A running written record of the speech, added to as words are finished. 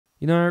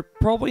You know,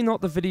 probably not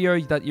the video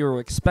that you were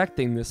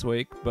expecting this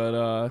week,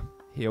 but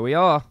here we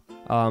are.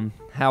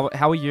 How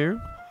are you?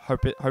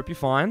 Hope you're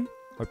fine.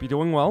 Hope you're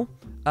doing well.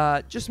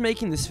 Just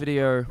making this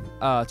video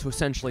to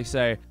essentially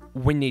say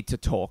we need to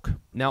talk.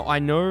 Now, I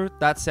know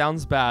that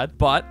sounds bad,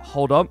 but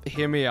hold up,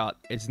 hear me out.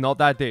 It's not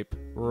that deep.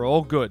 We're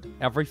all good.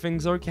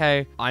 Everything's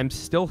okay. I'm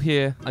still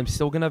here. I'm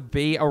still gonna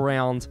be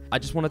around. I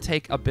just want to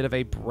take a bit of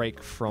a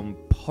break from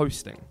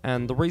posting.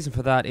 And the reason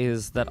for that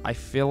is that I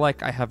feel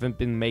like I haven't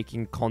been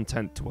making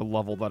content to a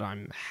level that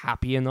I'm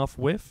happy enough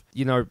with.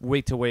 You know,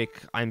 week to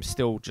week, I'm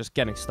still just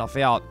getting stuff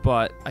out,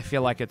 but I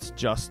feel like it's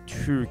just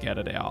to get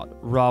it out,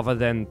 rather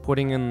than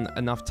putting in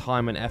enough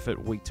time and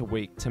effort week to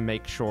week to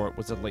make sure it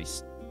was at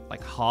least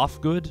like half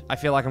good. I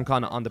feel like I'm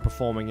kind of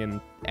underperforming in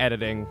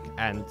editing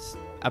and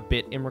a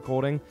bit in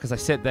recording, because I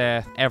sit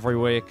there every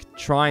week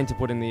trying to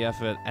put in the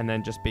effort and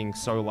then just being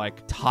so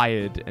like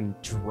tired and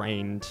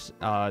drained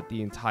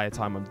the entire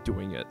time I'm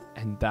doing it.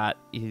 And that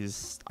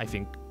is, I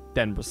think,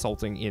 then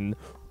resulting in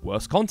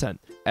worse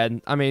content.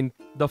 And I mean,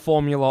 the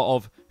formula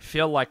of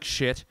feel like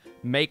shit,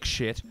 make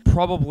shit,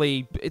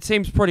 probably, it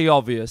seems pretty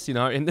obvious, you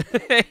know, in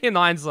in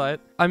hindsight.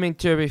 I mean,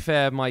 to be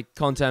fair, my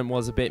content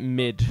was a bit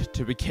mid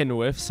to begin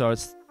with, so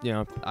it's, you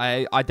know,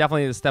 I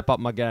definitely need to step up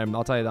my game,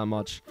 I'll tell you that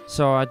much.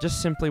 So I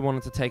just simply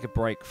wanted to take a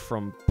break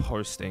from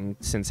posting,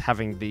 since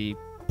having the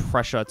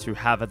pressure to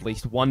have at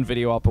least one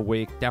video up a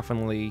week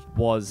definitely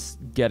was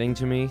getting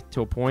to me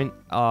to a point,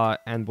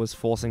 and was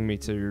forcing me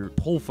to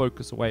pull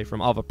focus away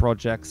from other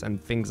projects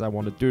and things I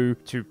want to do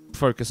to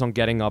focus on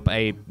getting up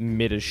a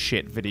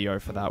mid-as-shit video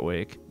for that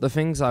week. The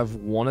things I've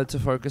wanted to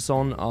focus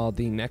on are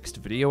the next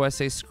video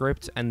essay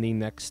script and the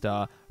next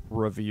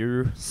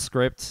review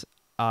script,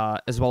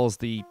 as well as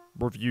the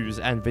reviews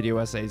and video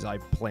essays I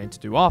plan to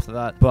do after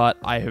that, but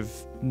I have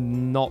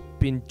not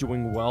been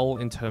doing well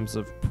in terms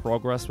of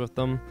progress with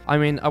them. I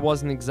mean, I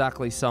wasn't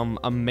exactly some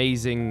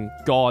amazing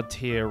god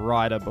tier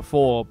writer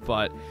before,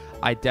 but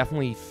I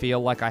definitely feel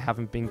like I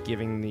haven't been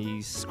giving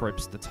these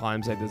scripts the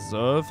times they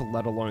deserve,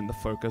 let alone the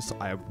focus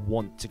I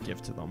want to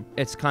give to them.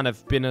 It's kind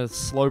of been a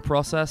slow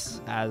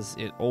process, as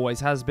it always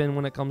has been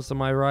when it comes to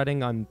my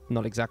writing. I'm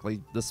not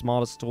exactly the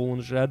smartest tool in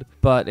the shed,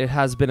 but it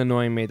has been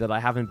annoying me that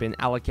I haven't been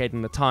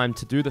allocating the time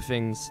to do the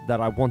things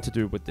that I want to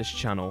do with this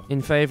channel,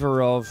 in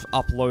favor of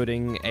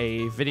uploading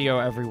a video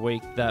every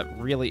week that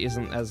really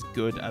isn't as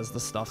good as the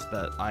stuff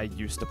that I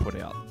used to put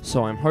out.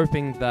 So I'm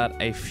hoping that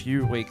a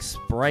few weeks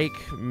break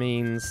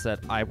means that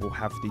I will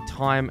have the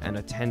time and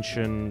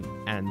attention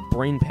and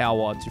brain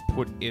power to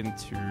put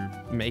into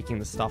making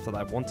the stuff that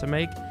I want to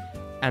make,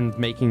 and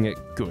making it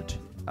good,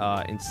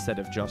 instead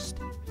of just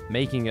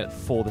making it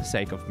for the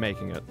sake of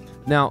making it.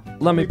 Now,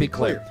 let me be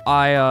clear.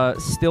 I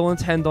still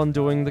intend on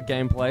doing the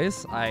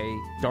gameplays. I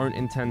don't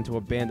intend to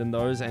abandon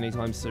those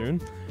anytime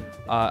soon.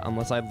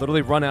 Unless I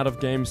literally run out of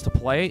games to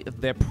play,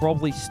 they're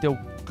probably still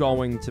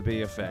going to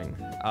be a thing.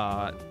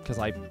 Because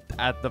I,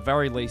 at the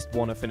very least,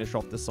 want to finish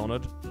off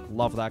Dishonored.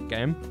 Love that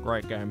game.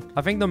 Great game.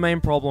 I think the main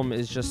problem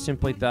is just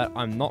simply that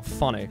I'm not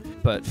funny.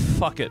 But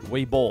fuck it,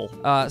 we ball.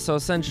 So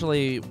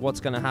essentially, what's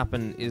going to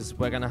happen is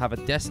we're going to have a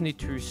Destiny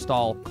 2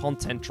 style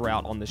content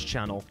drought on this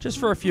channel, just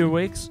for a few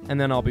weeks, and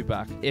then I'll be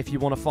back. If you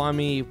want to find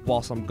me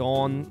whilst I'm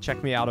gone,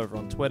 check me out over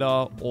on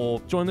Twitter, or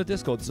join the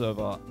Discord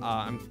server.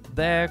 I'm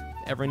there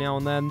every now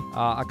and then.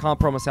 I can't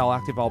promise how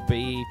active I'll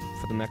be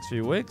for the next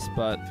few weeks,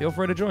 but feel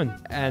free to join.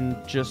 And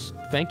just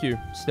thank you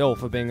still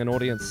for being an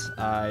audience.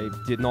 I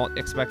did not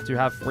expect to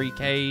have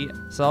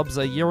 3K subs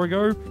a year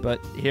ago,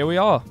 but here we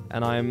are,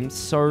 and I'm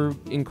so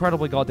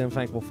incredibly goddamn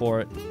thankful for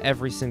it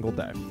every single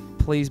day.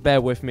 Please bear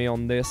with me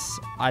on this.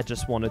 I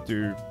just want to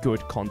do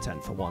good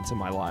content for once in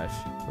my life.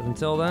 But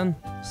until then,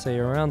 see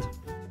you around.